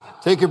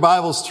Take your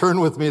Bibles, turn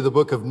with me to the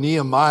book of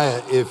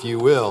Nehemiah, if you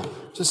will.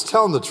 Just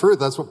telling the truth,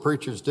 that's what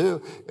preachers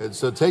do. And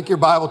so take your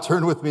Bible,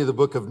 turn with me to the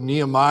book of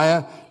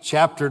Nehemiah,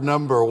 chapter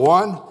number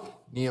 1.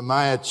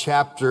 Nehemiah,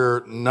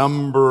 chapter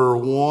number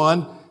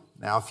 1.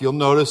 Now, if you'll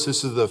notice,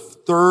 this is the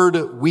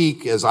third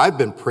week as I've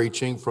been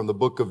preaching from the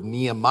book of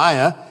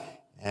Nehemiah.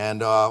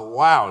 And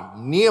wow,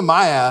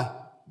 Nehemiah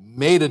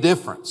made a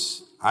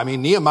difference. I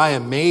mean, Nehemiah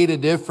made a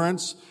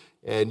difference.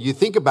 And you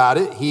think about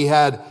it, he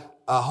had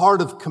a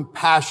heart of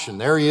compassion.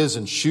 There he is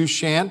in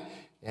Shushan,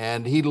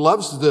 and he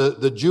loves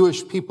the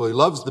Jewish people. He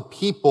loves the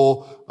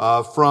people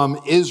from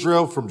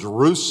Israel, from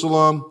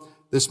Jerusalem.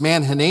 This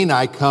man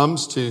Hanani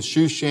comes to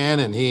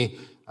Shushan, and he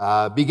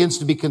begins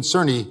to be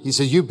concerned. He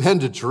says, "You've been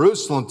to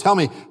Jerusalem. Tell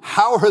me,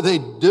 how are they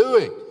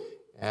doing?"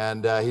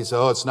 And he said,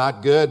 "Oh, it's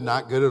not good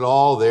at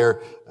all. They're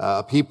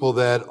people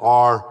that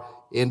are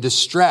in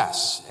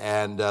distress,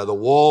 and the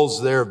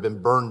walls there have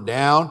been burned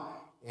down."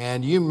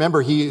 And you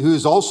remember, he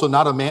was also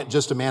not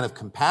just a man of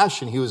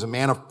compassion. He was a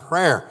man of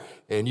prayer.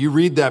 And you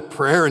read that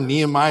prayer in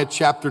Nehemiah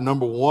chapter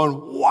number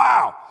 1.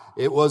 Wow!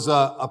 It was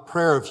a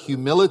prayer of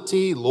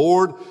humility.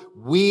 Lord,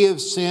 we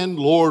have sinned.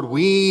 Lord,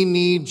 we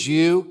need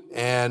you.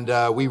 And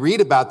we read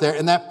about that.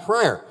 And that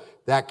prayer,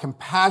 that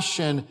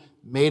compassion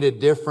made a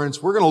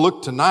difference. We're going to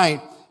look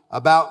tonight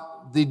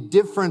about the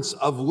difference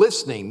of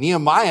listening.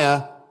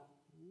 Nehemiah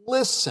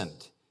listened.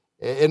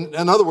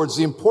 In other words,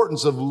 the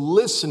importance of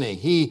listening.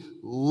 He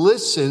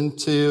listened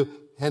to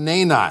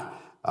Hanani.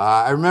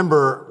 I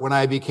remember when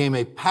I became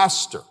a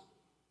pastor,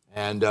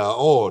 and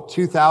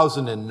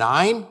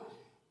 2009,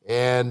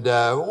 and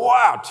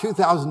wow,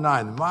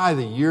 2009,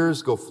 the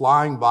years go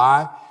flying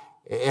by.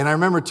 And I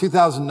remember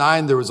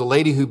 2009, there was a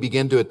lady who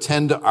began to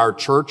attend our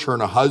church, her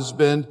and a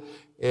husband,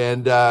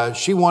 and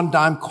she one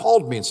time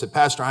called me and said,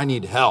 "Pastor, I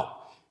need help."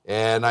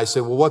 And I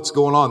said, "Well, what's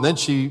going on?" Then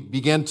she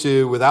began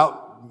to, without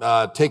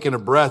taking a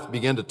breath,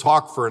 began to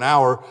talk for an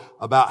hour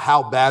about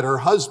how bad her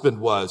husband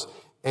was.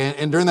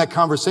 And during that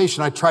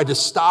conversation, I tried to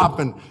stop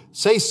and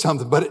say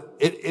something, but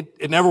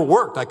it never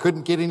worked. I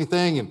couldn't get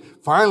anything. And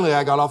finally,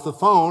 I got off the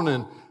phone,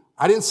 and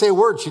I didn't say a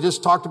word. She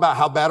just talked about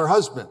how bad her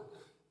husband.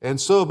 And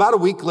so about a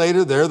week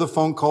later, there the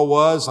phone call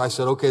was. I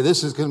said, "Okay,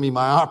 this is going to be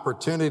my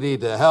opportunity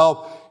to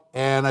help."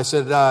 And I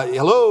said,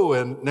 "Hello."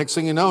 And next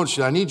thing you know, she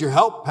said, "I need your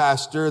help,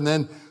 Pastor." And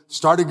then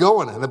started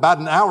going. And about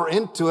an hour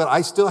into it,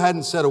 I still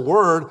hadn't said a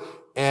word.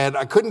 And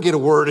I couldn't get a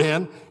word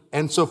in.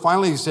 And so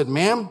finally he said,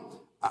 "Ma'am,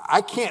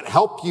 I can't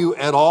help you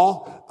at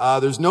all.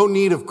 There's no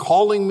need of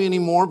calling me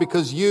anymore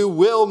because you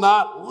will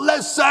not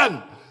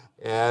listen."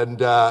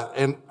 And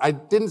I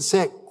didn't say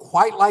it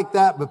quite like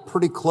that, but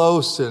pretty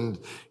close. And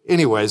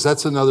anyways,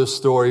 that's another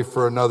story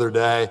for another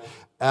day.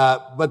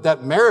 But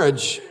that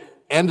marriage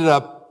ended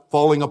up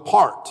falling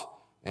apart,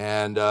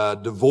 and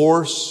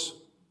divorce,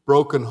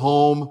 broken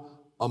home,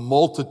 a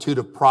multitude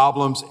of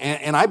problems.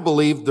 And I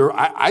believe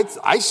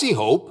I see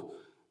hope.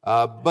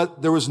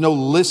 But there was no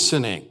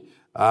listening.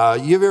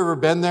 You've ever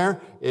been there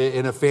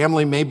in a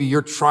family? Maybe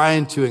you're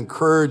trying to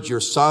encourage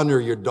your son or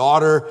your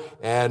daughter,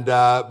 and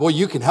well,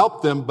 you can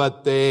help them,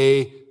 but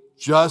they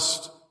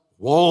just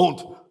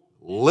won't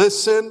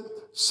listen.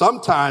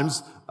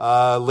 Sometimes,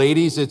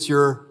 ladies, it's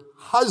your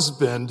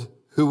husband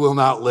who will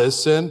not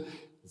listen.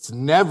 It's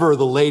never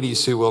the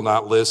ladies who will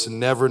not listen.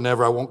 Never.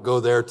 I won't go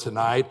there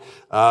tonight.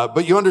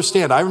 But you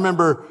understand, I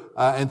remember,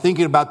 and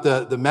thinking about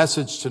the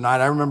message tonight,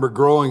 I remember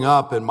growing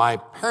up and my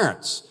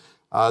parents,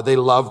 they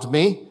loved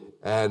me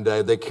and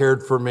they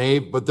cared for me.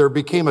 But there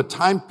became a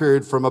time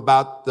period from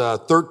about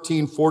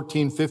 13,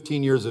 14,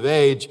 15 years of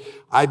age,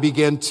 I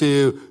began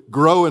to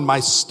grow in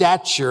my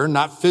stature,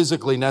 not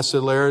physically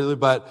necessarily,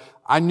 but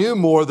I knew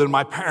more than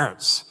my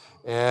parents.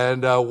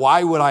 And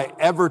why would I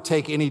ever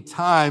take any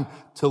time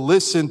to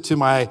listen to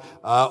my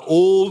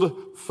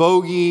old,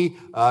 fogey,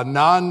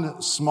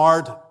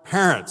 non-smart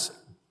parents?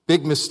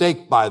 Big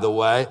mistake, by the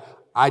way.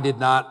 I did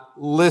not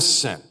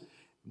listen.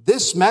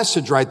 This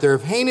message right there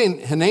of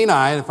Hanani,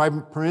 and if I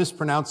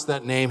mispronounce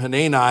that name,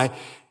 Hanani,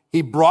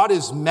 he brought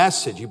his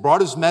message. He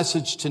brought his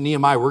message to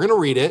Nehemiah. We're going to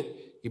read it.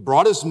 He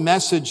brought his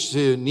message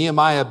to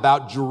Nehemiah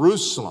about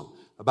Jerusalem,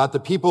 about the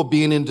people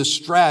being in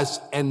distress.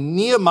 And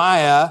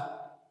Nehemiah,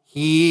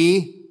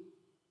 he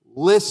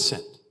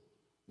listened.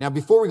 Now,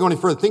 before we go any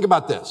further, think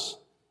about this.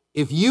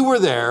 If you were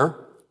there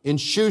in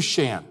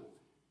Shushan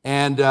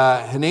and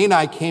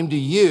Hanani came to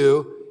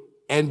you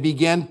and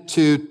began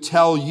to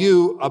tell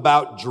you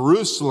about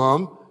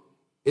Jerusalem,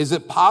 is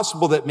it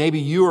possible that maybe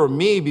you or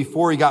me,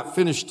 before he got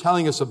finished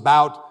telling us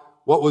about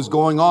what was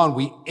going on,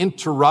 we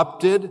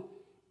interrupted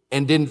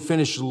and didn't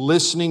finish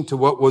listening to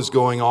what was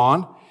going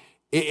on?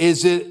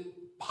 Is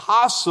it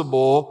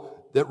possible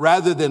that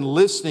rather than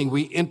listening,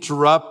 we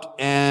interrupt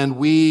and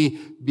we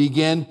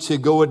begin to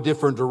go a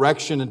different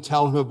direction and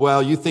tell him,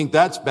 "Well, you think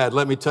that's bad.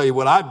 Let me tell you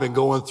what I've been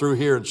going through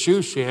here in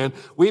Shushan.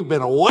 We've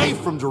been away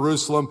from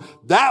Jerusalem.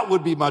 That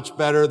would be much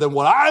better than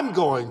what I'm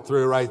going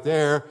through right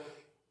there."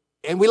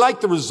 And we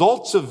like the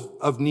results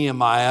of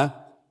Nehemiah,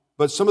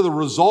 but some of the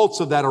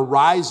results of that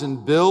arise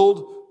and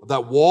build, of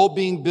that wall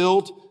being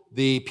built,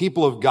 the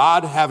people of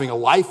God having a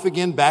life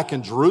again back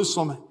in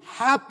Jerusalem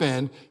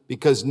happened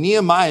because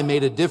Nehemiah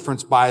made a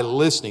difference by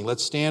listening.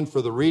 Let's stand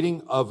for the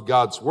reading of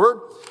God's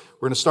word.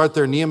 We're going to start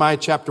there in Nehemiah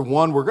chapter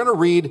 1. We're going to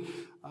read,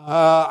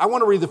 I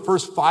want to read the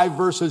first 5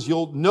 verses.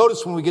 You'll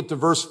notice when we get to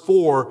verse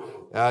 4,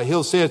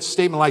 he'll say a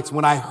statement like,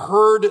 when I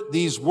heard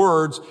these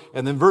words,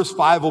 and then verse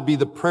 5 will be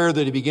the prayer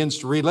that he begins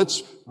to read.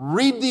 Let's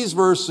read these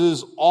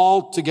verses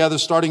all together,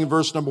 starting in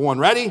verse number 1.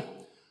 Ready?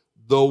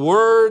 The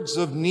words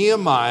of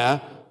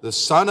Nehemiah, the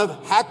son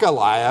of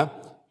Hakaliah,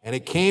 and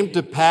it came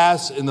to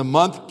pass in the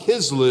month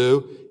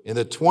Kislev, in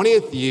the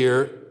 20th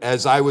year,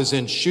 as I was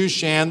in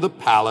Shushan the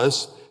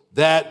palace,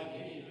 that,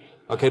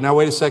 okay, now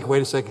wait a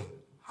second.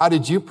 How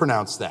did you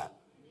pronounce that?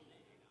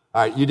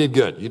 All right, you did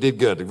good.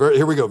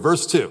 Here we go,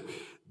 verse 2.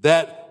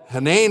 That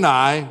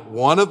Hanani,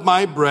 one of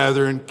my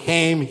brethren,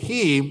 came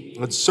he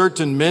and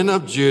certain men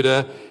of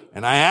Judah,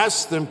 and I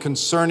asked them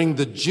concerning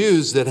the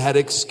Jews that had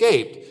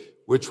escaped,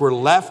 which were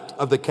left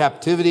of the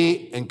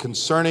captivity, and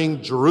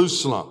concerning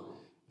Jerusalem.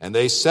 And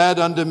they said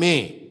unto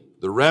me,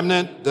 the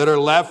remnant that are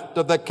left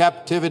of the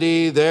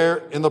captivity there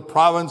in the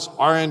province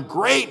are in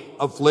great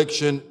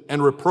affliction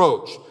and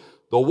reproach.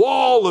 The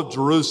wall of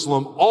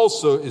Jerusalem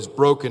also is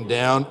broken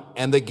down,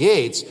 and the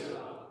gates.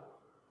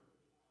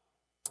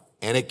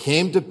 And it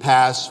came to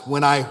pass,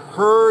 when I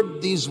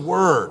heard these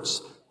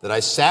words, that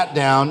I sat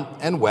down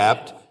and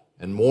wept,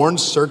 and mourned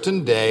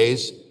certain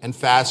days, and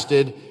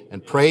fasted,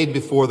 and prayed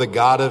before the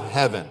God of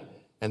heaven,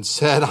 and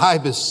said, I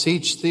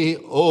beseech thee,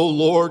 O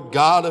Lord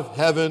God of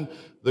heaven,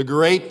 the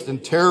great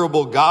and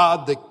terrible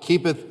God that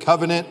keepeth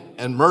covenant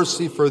and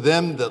mercy for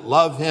them that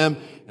love him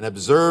and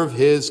observe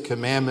his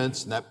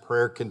commandments. And that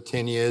prayer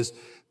continues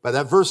by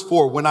that verse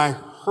 4. When I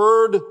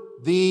heard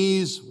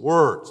these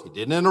words, he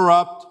didn't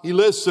interrupt, he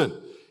listened.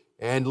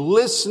 And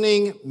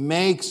listening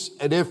makes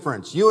a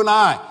difference. You and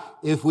I,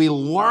 if we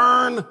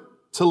learn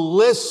to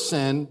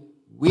listen,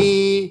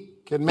 we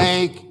can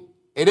make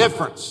a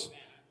difference.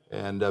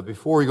 And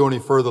before we go any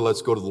further,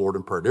 let's go to the Lord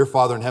in prayer. Dear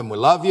Father in heaven, we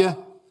love you.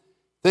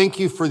 Thank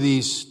you for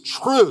these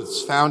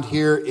truths found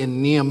here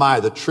in Nehemiah,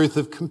 the truth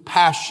of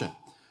compassion,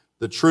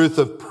 the truth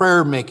of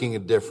prayer making a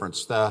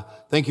difference.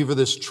 Thank you for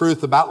this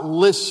truth about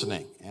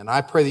listening. And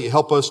I pray that you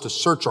help us to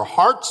search our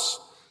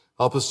hearts,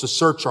 help us to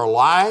search our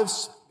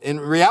lives. In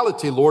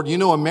reality, Lord, you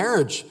know a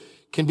marriage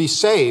can be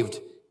saved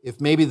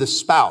if maybe the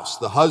spouse,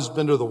 the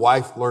husband or the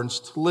wife learns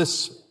to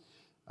listen.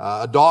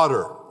 A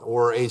daughter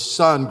or a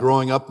son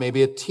growing up,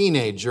 maybe a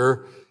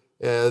teenager,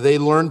 they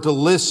learn to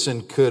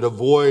listen could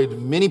avoid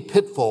many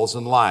pitfalls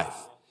in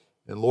life.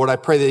 And Lord, I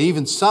pray that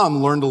even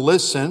some learn to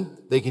listen,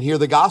 they can hear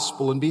the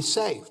gospel and be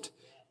saved.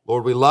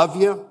 Lord, we love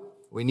you.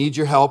 We need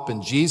your help.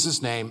 In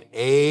Jesus' name,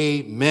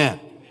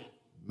 amen.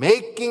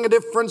 Making a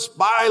difference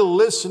by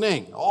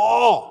listening.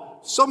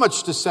 Oh, so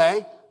much to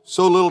say,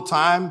 so little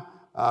time.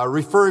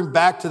 Referring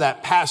back to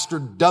that pastor,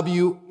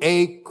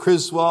 W.A.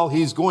 Criswell.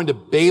 He's going to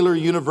Baylor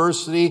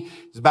University.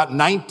 He's about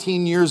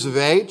 19 years of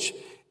age.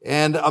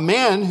 And a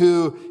man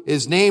who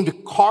is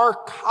named Carr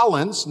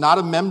Collins, not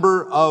a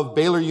member of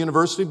Baylor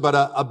University, but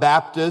a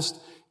Baptist.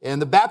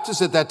 And the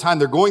Baptists at that time,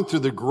 they're going through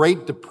the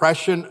Great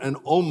Depression. And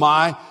oh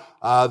my,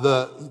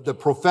 the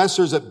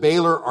professors at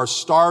Baylor are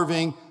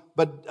starving.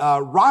 But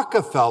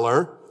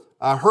Rockefeller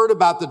heard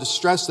about the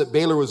distress that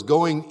Baylor was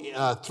going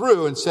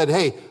through and said,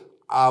 hey,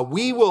 I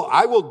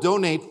will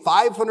donate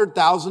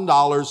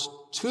 $500,000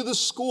 to the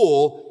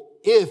school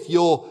if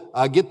you'll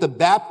get the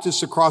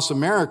Baptists across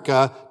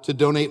America to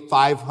donate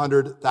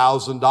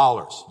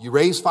 $500,000. You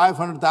raise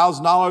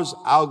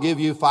 $500,000, I'll give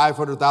you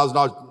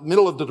 $500,000.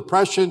 Middle of the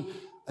Depression,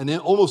 an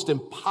almost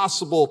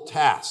impossible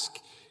task.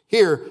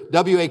 Here,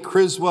 W.A.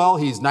 Criswell,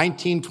 he's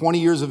 19, 20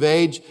 years of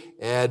age,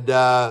 and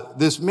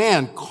this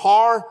man,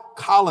 Carr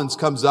Collins,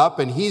 comes up,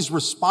 and he's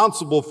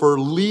responsible for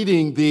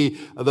leading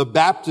the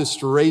Baptists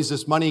to raise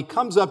this money. He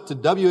comes up to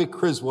W.A.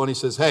 Criswell, and he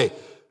says, hey,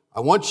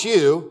 I want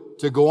you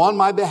to go on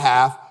my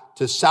behalf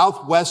to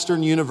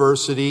Southwestern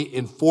University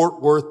in Fort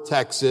Worth,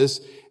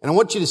 Texas, and I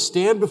want you to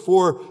stand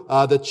before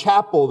the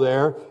chapel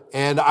there,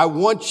 and I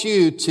want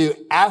you to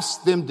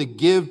ask them to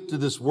give to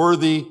this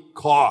worthy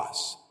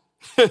cause.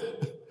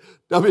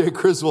 W.A.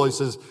 Criswell, he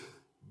says,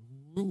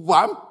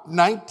 I'm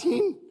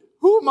 19?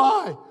 Who am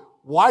I?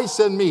 Why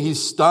send me?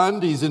 He's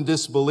stunned. He's in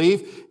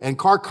disbelief. And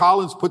Carr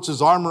Collins puts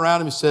his arm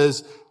around him and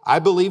says, I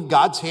believe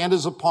God's hand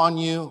is upon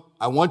you.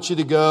 I want you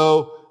to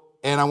go,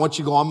 and I want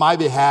you to go on my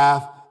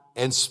behalf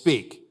and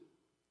speak.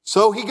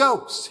 So he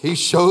goes. He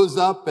shows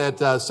up at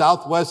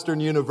Southwestern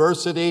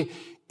University,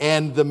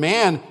 and the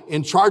man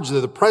in charge of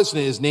the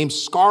president is named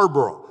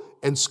Scarborough.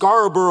 And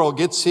Scarborough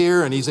gets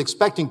here, and he's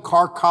expecting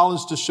Carr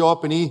Collins to show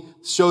up, and he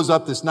shows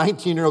up, this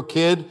 19-year-old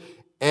kid,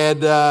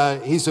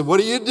 and he said, what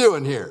are you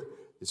doing here?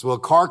 He said, well,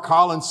 Carr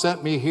Collins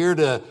sent me here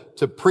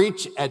to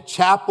preach at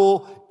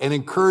chapel and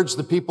encourage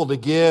the people to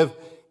give.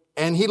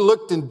 And he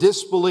looked in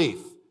disbelief.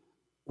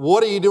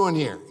 What are you doing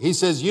here? He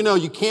says, you know,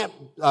 you can't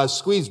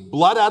squeeze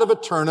blood out of a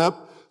turnip.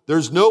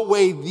 There's no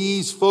way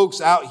these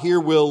folks out here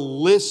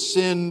will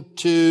listen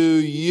to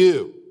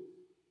you.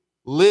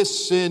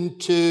 Listen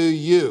to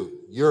you.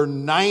 You're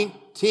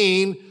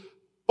 19.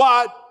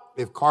 But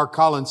if Carl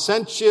Collins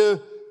sent you,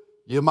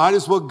 you might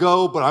as well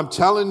go. But I'm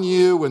telling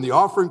you, when the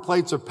offering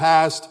plates are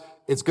passed,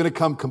 it's going to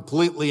come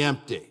completely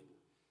empty.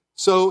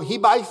 So he,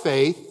 by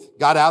faith,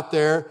 got out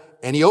there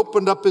and he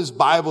opened up his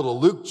Bible to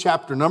Luke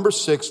chapter number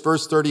 6,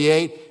 verse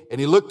 38. And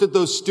he looked at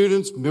those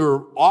students who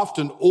were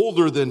often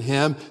older than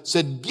him,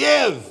 said,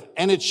 give,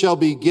 and it shall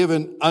be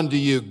given unto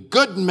you.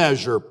 Good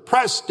measure,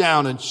 pressed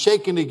down and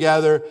shaken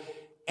together.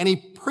 And he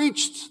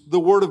preached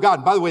the word of God.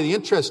 And by the way, the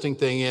interesting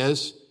thing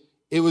is,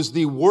 it was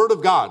the word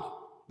of God.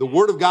 The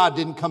word of God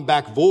didn't come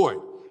back void.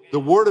 The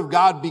word of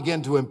God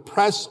began to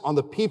impress on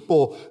the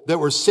people that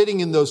were sitting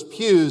in those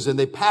pews, and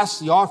they passed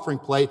the offering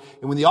plate.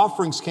 And when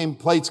the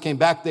plates came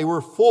back, they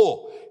were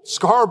full.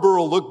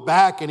 Scarborough looked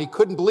back and he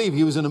couldn't believe.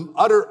 He was in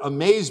utter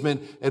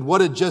amazement at what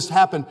had just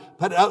happened.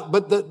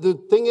 But the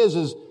thing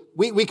is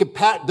we could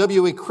pat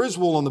W.A.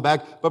 Criswell on the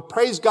back, but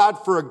praise God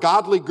for a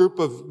godly group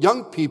of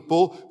young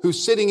people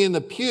who's sitting in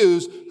the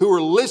pews who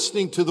are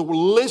listening to the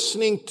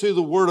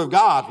word of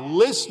God,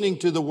 listening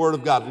to the word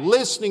of God,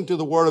 listening to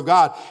the word of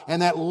God.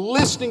 And that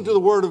listening to the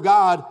word of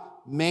God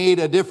made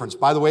a difference.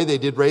 By the way, they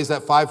did raise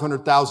that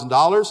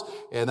 $500,000,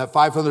 and that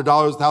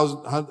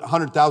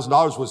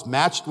 $100,000 was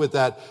matched with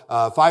that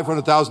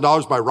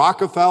 $500,000 by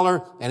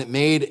Rockefeller, and it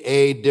made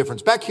a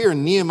difference. Back here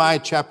in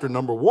Nehemiah chapter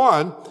number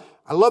 1,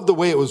 I love the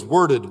way it was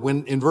worded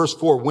in verse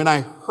 4. When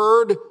I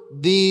heard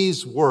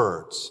these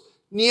words,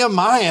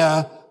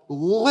 Nehemiah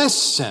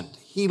listened.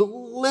 He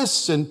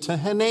listened to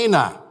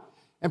Hanani.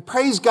 And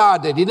praise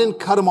God that he didn't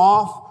cut him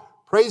off.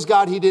 Praise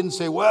God he didn't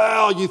say,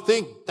 well, you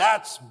think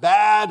that's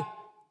bad?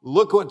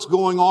 Look what's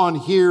going on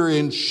here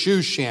in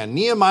Shushan.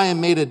 Nehemiah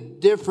made a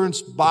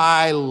difference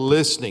by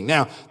listening.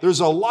 Now, there's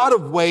a lot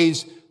of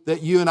ways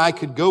that you and I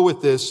could go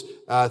with this,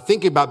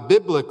 thinking about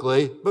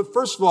biblically. But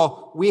first of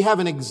all, we have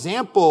an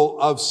example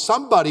of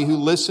somebody who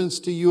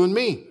listens to you and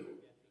me.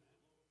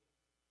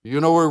 You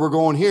know where we're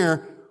going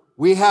here.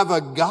 We have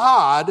a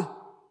God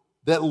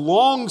that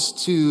longs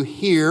to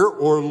hear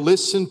or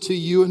listen to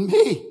you and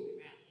me.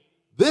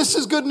 This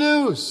is good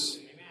news.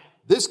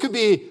 This could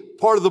be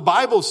part of the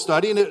Bible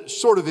study, and it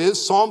sort of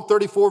is. Psalm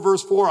 34,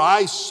 verse 4,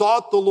 I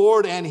sought the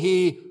Lord, and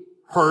he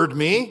heard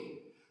me.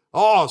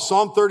 Oh,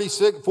 Psalm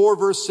 34,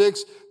 verse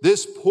 6,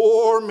 this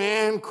poor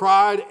man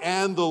cried,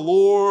 and the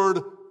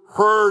Lord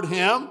heard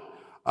him.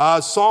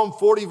 Psalm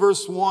 40,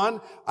 verse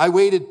 1, I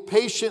waited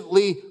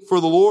patiently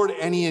for the Lord,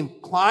 and he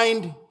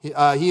inclined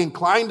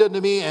unto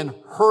me and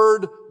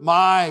heard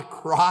my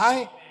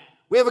cry.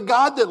 We have a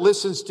God that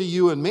listens to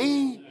you and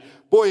me.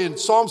 Boy, in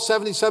Psalm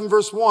 77,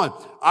 verse 1,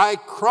 I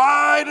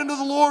cried unto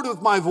the Lord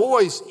with my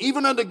voice,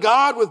 even unto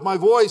God with my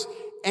voice,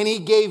 and he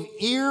gave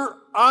ear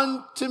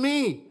unto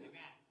me.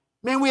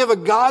 Man, we have a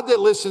God that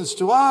listens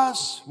to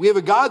us. We have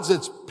a God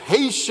that's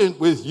patient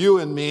with you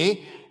and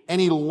me,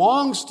 and he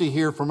longs to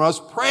hear from us.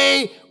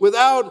 Pray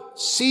without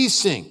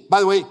ceasing.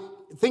 By the way,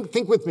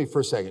 think with me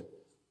for a second.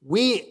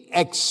 We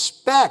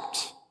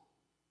expect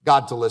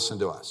God to listen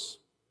to us.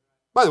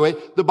 By the way,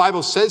 the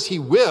Bible says he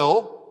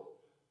will.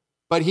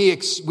 But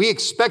we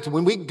expect,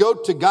 when we go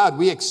to God,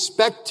 we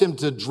expect him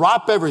to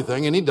drop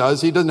everything, and he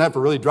does. He doesn't have to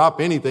really drop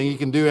anything. He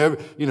can do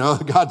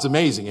God's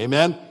amazing.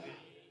 Amen.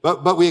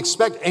 But we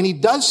expect, and he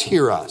does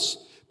hear us.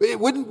 But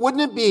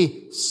wouldn't it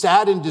be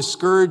sad and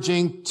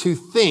discouraging to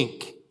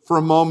think for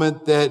a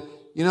moment that,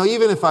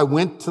 even if I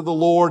went to the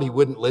Lord, he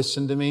wouldn't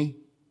listen to me?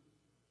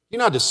 You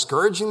know how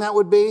discouraging that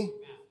would be?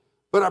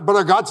 But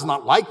our God's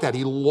not like that.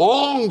 He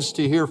longs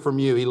to hear from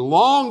you. He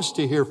longs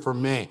to hear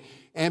from me.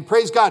 And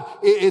praise God,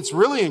 it's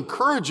really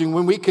encouraging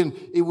when we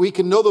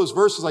can know those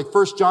verses like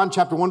 1 John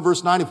chapter 1,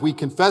 verse 9. If we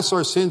confess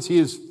our sins, he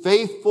is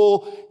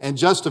faithful and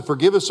just to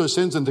forgive us our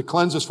sins and to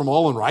cleanse us from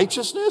all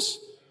unrighteousness.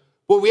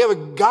 But we have a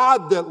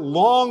God that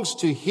longs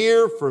to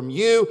hear from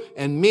you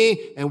and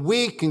me, and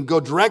we can go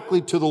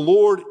directly to the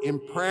Lord in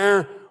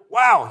prayer.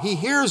 Wow, he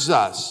hears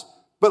us.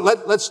 But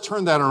let's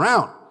turn that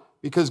around,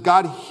 because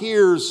God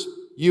hears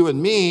you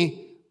and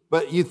me.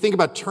 But you think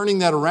about turning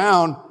that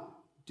around.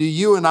 Do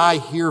you and I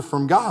hear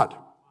from God?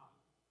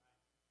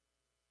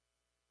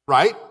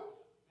 Right?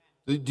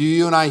 Do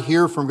you and I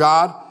hear from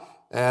God?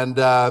 And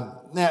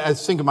I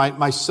think of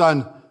my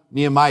son,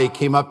 Nehemiah,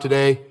 came up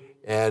today,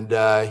 and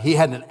he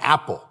had an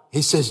apple.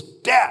 He says,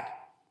 Dad,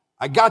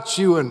 I got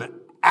you an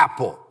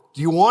apple.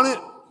 Do you want it?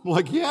 I'm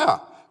like, yeah.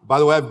 By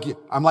the way,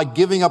 I'm like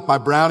giving up my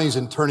brownies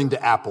and turning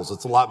to apples.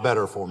 It's a lot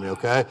better for me,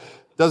 okay?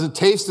 Doesn't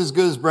taste as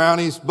good as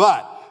brownies,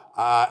 but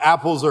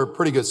apples are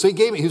pretty good. So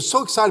he was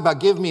so excited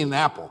about giving me an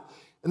apple.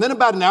 And then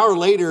about an hour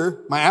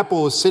later, my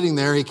apple was sitting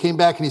there. He came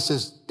back and he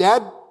says,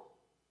 Dad,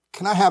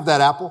 can I have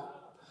that apple?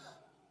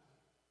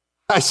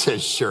 I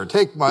said, sure,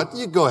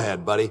 you go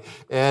ahead, buddy.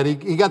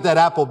 And he got that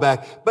apple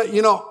back. But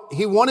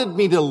he wanted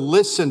me to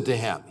listen to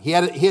him. He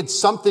had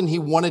something he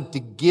wanted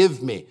to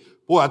give me.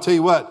 Boy, I'll tell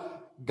you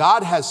what,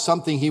 God has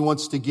something he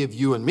wants to give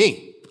you and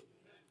me.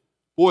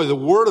 Boy, the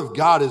Word of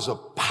God is a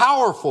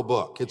powerful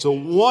book. It's a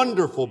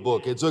wonderful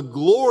book. It's a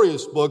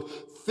glorious book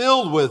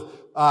filled with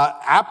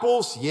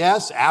apples,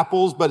 yes,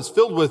 apples, but it's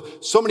filled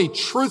with so many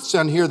truths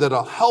on here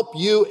that'll help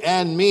you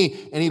and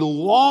me. And he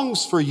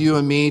longs for you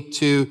and me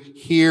to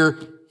hear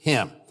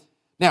him.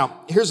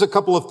 Now, here's a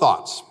couple of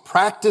thoughts.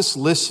 Practice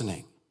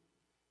listening.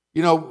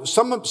 You know,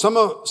 some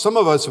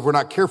of us, if we're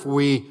not careful,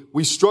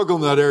 we struggle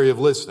in that area of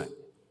listening.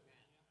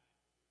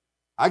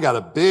 I got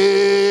a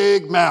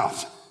big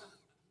mouth.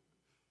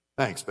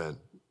 Thanks, Ben.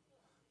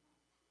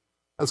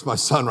 That's my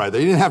son right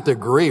there. You didn't have to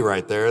agree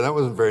right there. That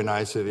wasn't very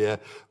nice of you.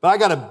 But I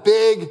got a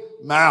big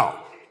mouth.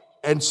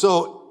 And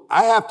so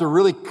I have to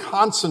really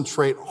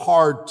concentrate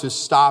hard to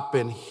stop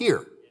and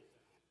hear.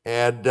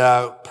 And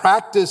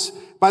practice.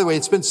 By the way,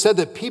 it's been said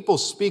that people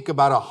speak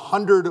about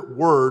 100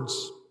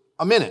 words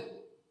a minute.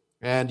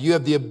 And you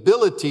have the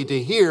ability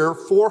to hear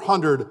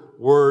 400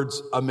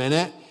 words a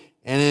minute.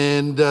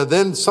 And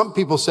then some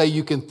people say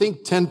you can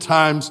think 10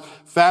 times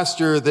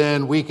faster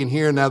than we can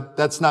hear. Now,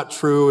 that's not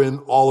true in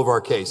all of our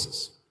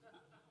cases.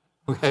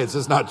 Okay, it's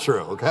just not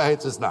true. Okay,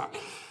 it's just not.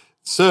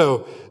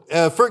 So,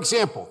 for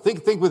example,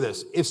 think with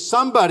this. If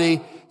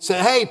somebody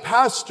said, "Hey,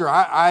 Pastor,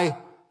 I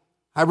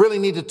really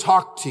need to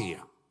talk to you,"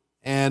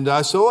 and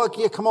I said, "Oh,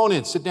 yeah, come on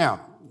in, sit down.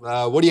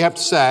 What do you have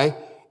to say?"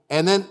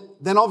 And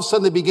then all of a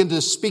sudden they begin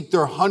to speak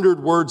their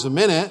 100 words a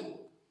minute,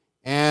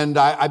 and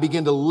I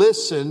begin to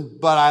listen,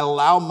 but I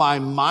allow my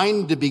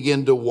mind to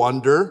begin to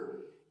wander.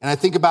 And I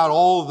think about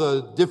all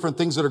the different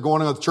things that are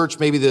going on in the church,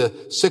 maybe the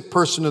sick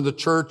person in the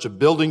church, a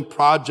building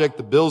project,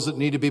 the bills that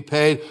need to be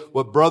paid,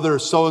 what brother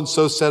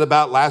so-and-so said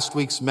about last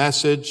week's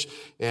message,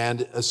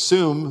 and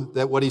assume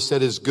that what he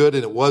said is good,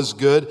 and it was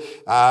good.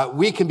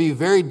 We can be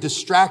very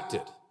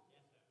distracted.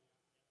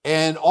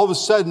 And all of a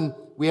sudden,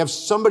 we have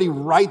somebody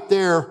right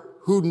there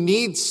who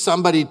needs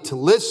somebody to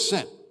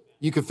listen.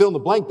 You can fill in the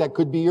blank. That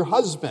could be your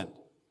husband.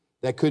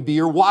 That could be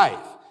your wife.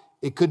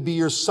 It could be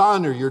your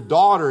son or your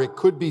daughter. It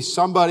could be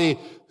somebody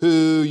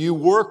who you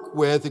work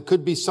with. It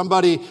could be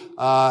somebody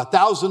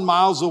 1,000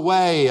 miles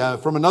away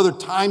from another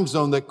time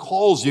zone that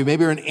calls you.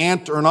 Maybe you're an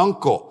aunt or an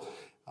uncle.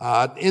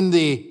 In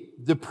the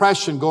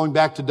Depression, going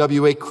back to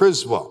W.A.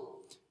 Criswell,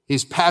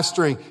 he's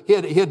pastoring. He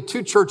had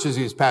two churches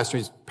he was pastoring.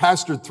 He's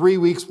pastored 3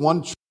 weeks,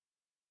 one church.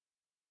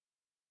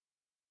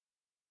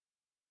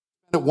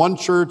 At one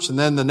church, and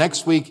then the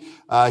next week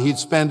he'd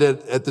spend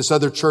it at this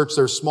other church.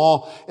 They're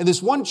small. And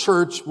this one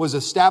church was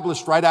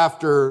established right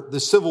after the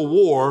Civil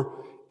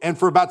War, and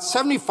for about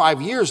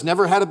 75 years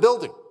never had a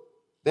building.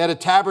 They had a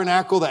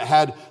tabernacle that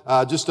had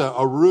just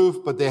a roof,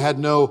 but they had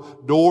no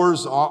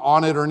doors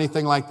on it or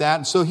anything like that.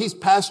 And so he's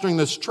pastoring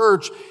this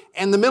church,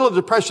 and in the middle of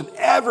the Depression,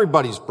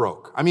 everybody's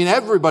broke. I mean,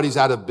 everybody's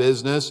out of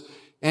business.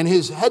 And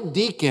his head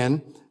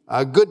deacon,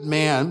 a good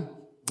man,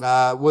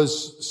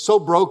 was so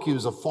broke. He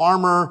was a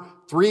farmer.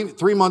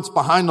 Three months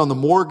behind on the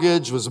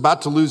mortgage, was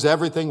about to lose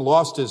everything,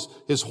 lost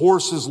his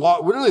horses,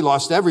 really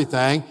lost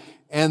everything.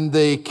 And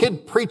the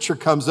kid preacher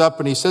comes up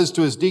and he says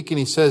to his deacon,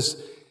 he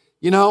says,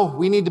 "You know,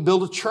 we need to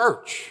build a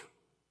church.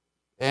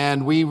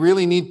 And we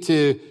really need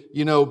to,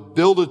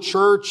 build a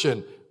church,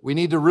 and we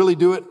need to really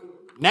do it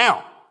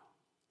now."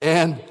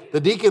 And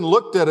the deacon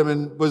looked at him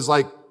and was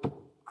like,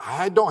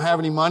 "I don't have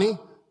any money.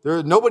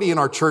 Nobody in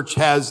our church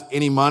has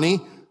any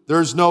money.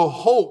 There's no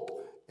hope."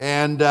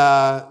 And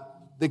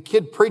the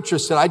kid preacher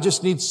said, "I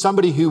just need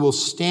somebody who will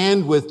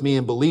stand with me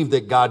and believe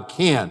that God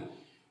can."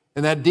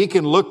 And that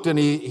deacon looked and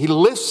he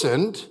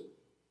listened,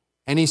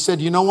 and he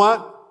said, "You know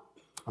what?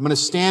 I'm going to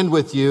stand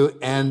with you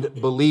and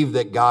believe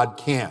that God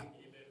can."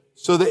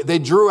 So they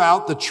drew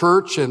out the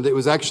church, and it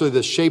was actually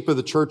the shape of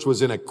the church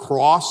was in a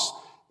cross.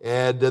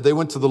 And they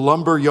went to the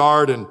lumber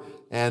yard,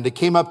 and it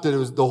came up that it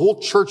was the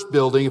whole church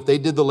building, if they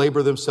did the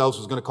labor themselves,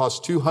 was going to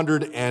cost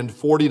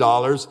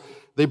 $240.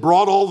 They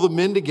brought all the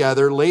men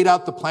together, laid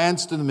out the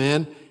plans to the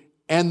men,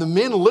 and the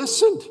men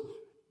listened,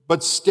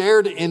 but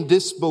stared in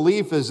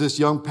disbelief as this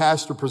young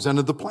pastor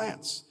presented the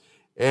plans.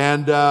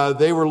 And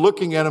they were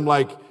looking at him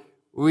like,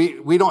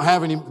 we don't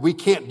have any, we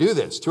can't do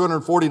this.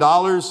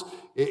 $240,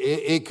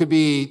 it could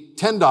be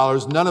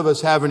 $10. None of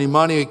us have any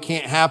money. It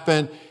can't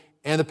happen.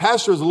 And the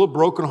pastor was a little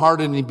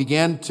brokenhearted, and he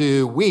began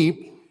to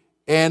weep.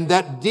 And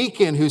that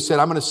deacon who said,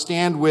 "I'm going to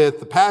stand with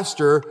the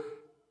pastor,"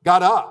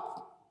 got up.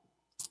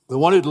 The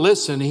one who'd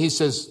listened, he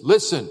says,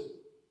 "Listen,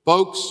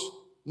 folks,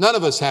 none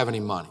of us have any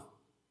money,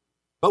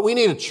 but we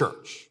need a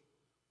church.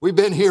 We've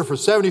been here for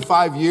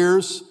 75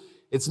 years.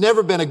 It's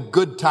never been a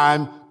good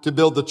time to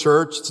build the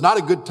church. It's not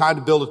a good time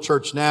to build a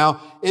church now.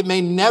 It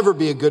may never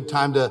be a good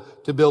time to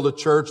build a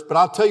church, but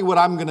I'll tell you what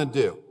I'm going to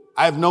do.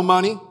 I have no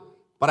money,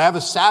 but I have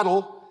a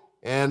saddle,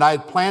 and I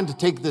had planned to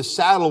take this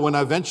saddle when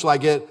eventually I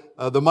get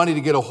the money to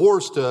get a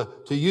horse to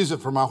use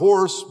it for my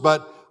horse,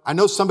 but I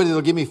know somebody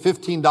that'll give me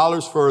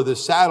 $15 for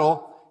this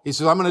saddle." He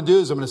says, "What I'm going to do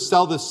is I'm going to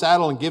sell this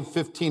saddle and give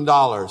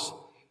 $15.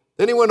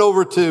 Then he went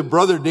over to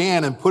Brother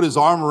Dan and put his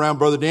arm around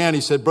Brother Dan.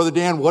 He said, "Brother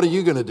Dan, what are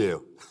you going to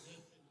do?"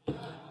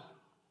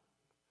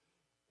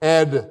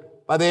 And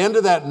by the end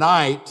of that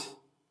night,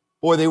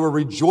 boy, they were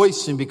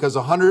rejoicing because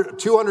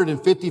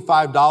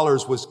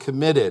 $255 was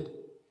committed.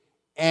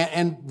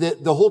 And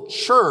the whole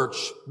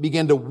church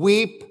began to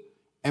weep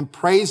and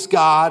praise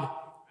God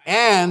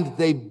and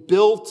they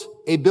built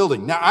a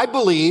building. Now, I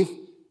believe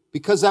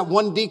because that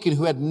one deacon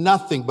who had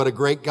nothing but a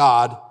great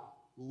God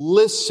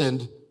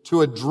listened to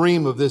a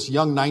dream of this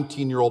young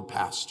 19-year-old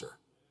pastor.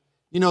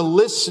 You know,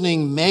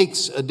 listening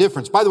makes a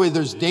difference. By the way,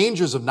 there's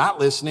dangers of not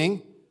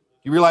listening.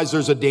 You realize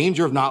there's a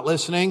danger of not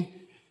listening?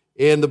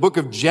 In the book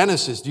of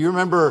Genesis, do you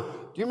remember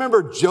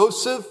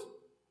Joseph?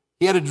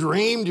 He had a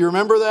dream. Do you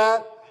remember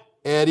that?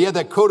 And he had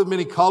that coat of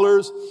many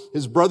colors.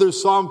 His brothers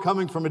saw him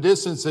coming from a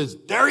distance and says,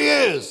 there he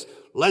is.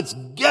 Let's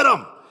get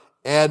him.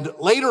 And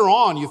later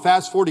on, you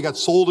fast forward, he got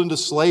sold into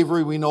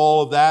slavery. We know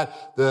all of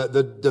that.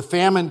 The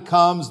famine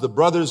comes. The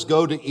brothers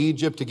go to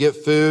Egypt to get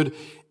food.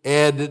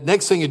 And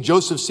next thing,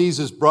 Joseph sees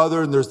his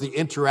brother, and there's the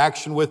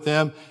interaction with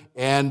him.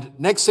 And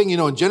next thing you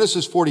know, in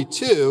Genesis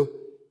 42,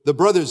 the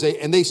brothers,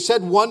 they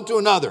said one to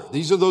another,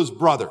 these are those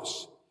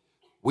brothers,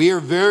 we are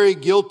very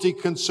guilty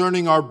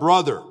concerning our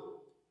brother,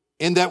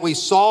 in that we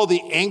saw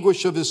the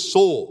anguish of his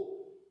soul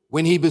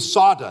when he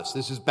besought us.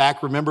 This is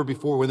back, remember,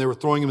 before when they were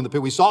throwing him in the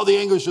pit. We saw the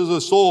anguish of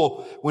his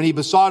soul when he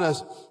besought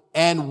us,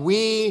 and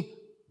we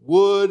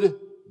would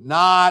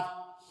not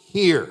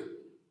hear.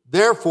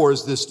 Therefore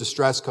has this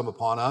distress come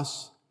upon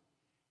us.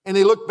 And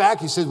he looked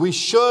back, he said, we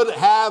should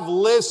have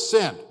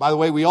listened. By the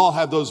way, we all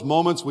have those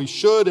moments. We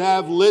should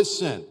have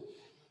listened.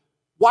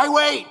 Why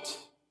wait?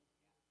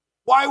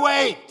 Why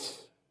wait?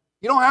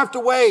 You don't have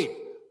to wait.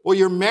 Well,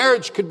 your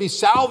marriage could be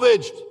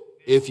salvaged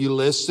if you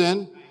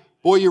listen.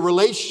 Boy, your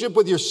relationship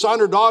with your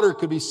son or daughter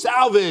could be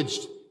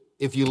salvaged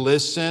if you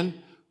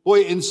listen.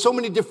 Boy, in so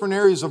many different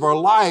areas of our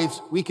lives,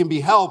 we can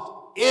be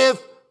helped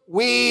if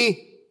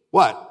we,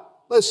 what?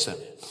 Listen.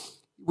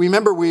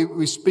 Remember,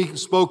 we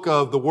spoke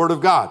of the Word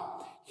of God.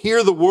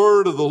 Hear the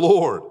word of the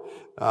Lord.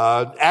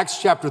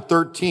 Acts chapter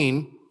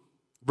 13,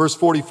 verse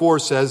 44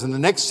 says, and the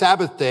next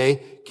Sabbath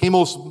day came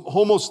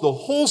almost the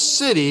whole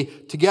city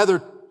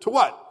together to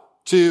what?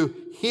 To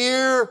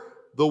hear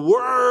the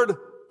word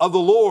of the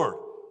Lord.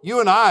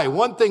 You and I,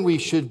 one thing we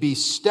should be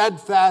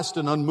steadfast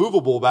and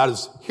unmovable about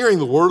is hearing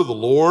the word of the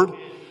Lord.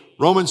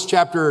 Romans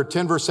chapter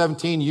 10, verse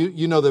 17,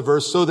 you know the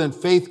verse. So then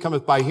faith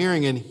cometh by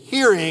hearing, and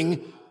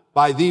hearing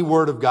by the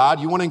word of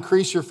God. You want to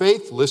increase your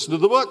faith? Listen to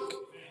the book.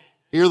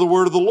 Hear the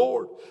word of the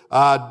Lord.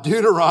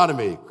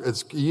 Deuteronomy.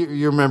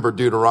 You remember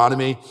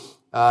Deuteronomy.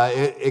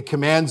 It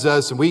commands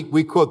us, and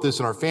we quote this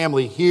in our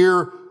family,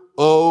 hear,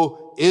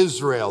 O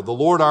Israel. The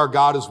Lord our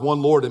God is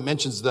one Lord. It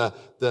mentions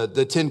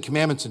the 10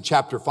 commandments in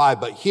chapter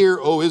 5, but hear,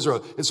 O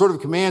Israel. It's sort of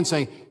a command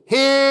saying,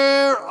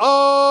 hear,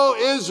 O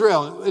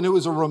Israel. And it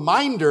was a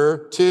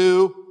reminder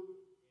to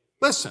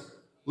listen.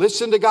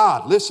 Listen to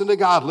God. Listen to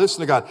God. Listen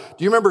to God.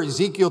 Do you remember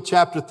Ezekiel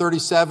chapter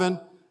 37?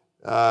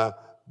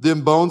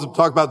 Them bones, I'm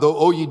talking about the,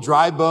 oh, ye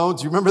dry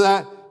bones. You remember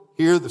that?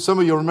 Here, some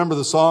of you remember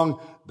the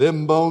song,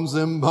 them bones,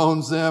 them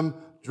bones, them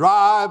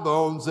dry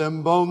bones,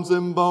 them bones,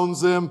 them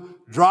bones, them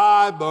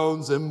dry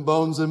bones, them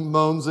bones, them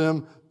bones,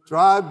 them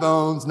dry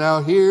bones.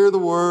 Now hear the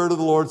word of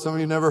the Lord. Some of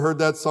you never heard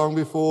that song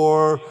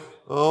before.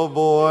 Oh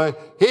boy.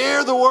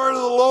 Hear the word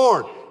of the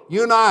Lord.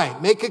 You and I,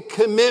 make a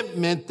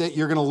commitment that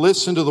you're going to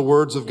listen to the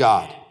words of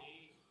God.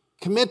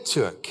 Commit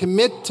to it.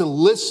 Commit to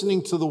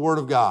listening to the word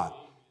of God.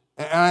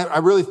 And I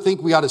really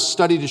think we ought to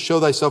study to show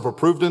thyself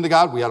approved unto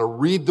God. We ought to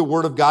read the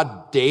word of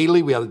God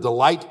daily. We ought to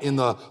delight in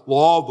the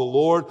law of the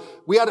Lord.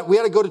 We ought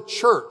to go to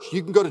church.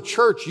 You can go to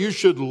church. You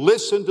should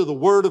listen to the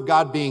word of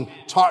God being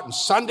taught in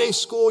Sunday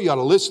school. You ought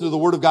to listen to the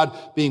word of God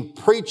being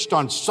preached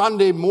on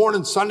Sunday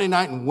morning, Sunday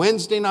night, and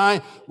Wednesday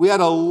night. We ought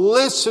to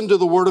listen to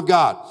the word of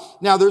God.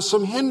 Now, there's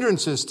some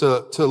hindrances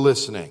to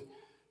listening.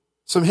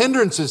 Some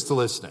hindrances to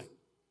listening.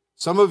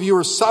 Some of you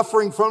are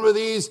suffering from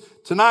these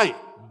tonight.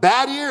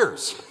 Bad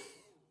ears.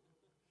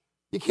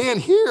 You can't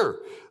hear.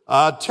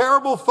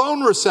 Terrible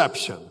phone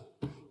reception.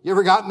 You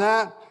ever gotten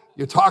that?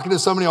 You're talking to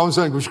somebody, all of a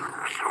sudden,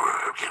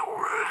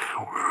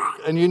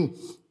 and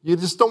you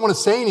just don't want to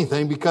say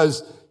anything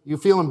because you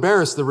feel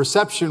embarrassed. The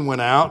reception went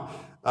out.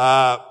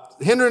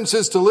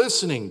 Hindrances to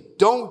listening.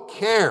 Don't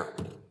care.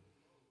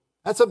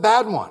 That's a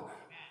bad one.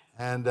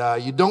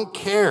 And you don't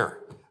care.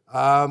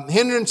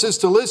 Hindrances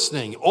to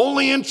listening.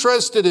 Only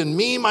interested in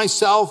me,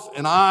 myself,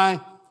 and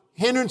I.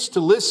 Hindrance to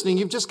listening.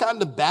 You've just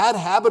gotten a bad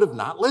habit of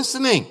not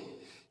listening.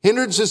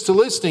 Hindrances to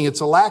listening, it's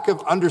a lack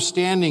of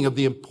understanding of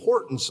the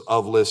importance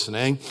of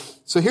listening.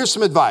 So here's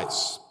some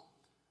advice.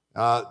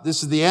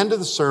 This is the end of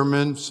the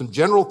sermon, some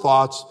general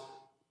thoughts.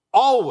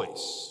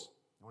 Always,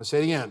 I want to say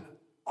it again,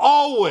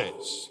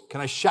 always, can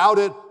I shout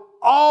it?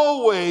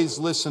 Always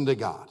listen to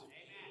God.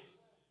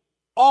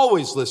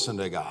 Always listen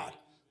to God.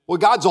 Well,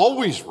 God's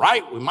always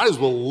right. We might as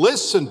well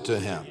listen to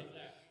him.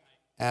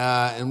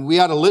 And we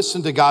ought to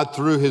listen to God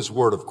through his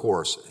word, of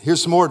course.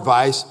 Here's some more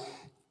advice.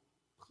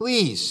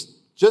 Please,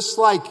 just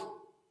like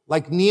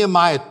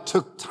Nehemiah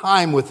took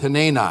time with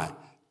Hanani,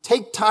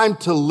 take time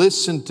to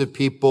listen to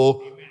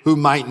people who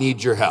might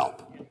need your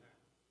help.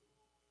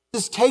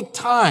 Just take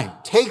time.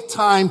 Take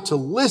time to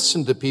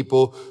listen to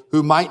people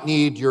who might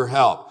need your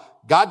help.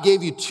 God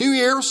gave you 2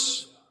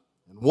 ears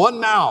and 1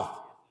 mouth.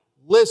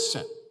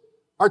 Listen.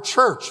 Our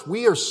church,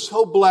 we are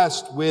so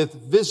blessed with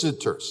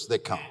visitors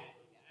that come.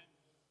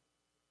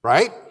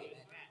 Right?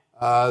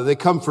 They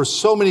come for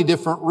so many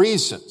different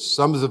reasons.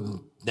 Some have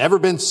never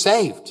been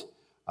saved.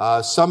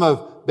 Some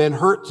have been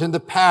hurt in the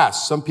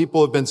past. Some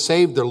people have been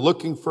saved. They're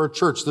looking for a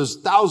church. There's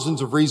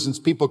thousands of reasons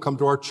people come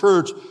to our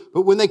church.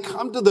 But when they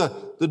come to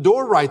the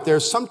door right there,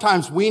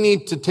 sometimes we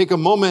need to take a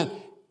moment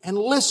and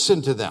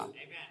listen to them. Amen.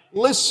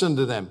 Listen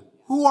to them.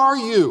 Who are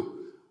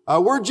you?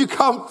 Where'd you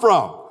come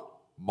from?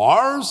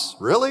 Mars?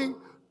 Really?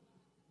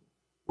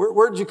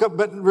 Where'd you come?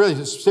 But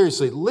really,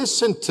 seriously,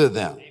 listen to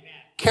them. Amen.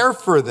 Care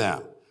for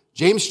them.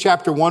 James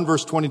chapter 1,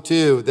 verse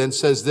 22 then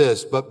says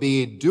this, but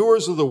be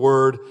doers of the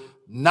word,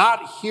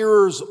 not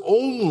hearers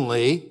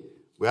only.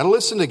 We got to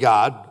listen to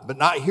God, but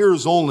not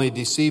hearers only,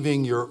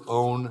 deceiving your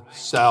own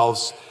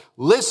selves.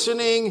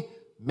 Listening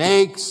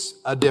makes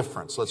a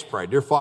difference. Let's pray. Dear Father,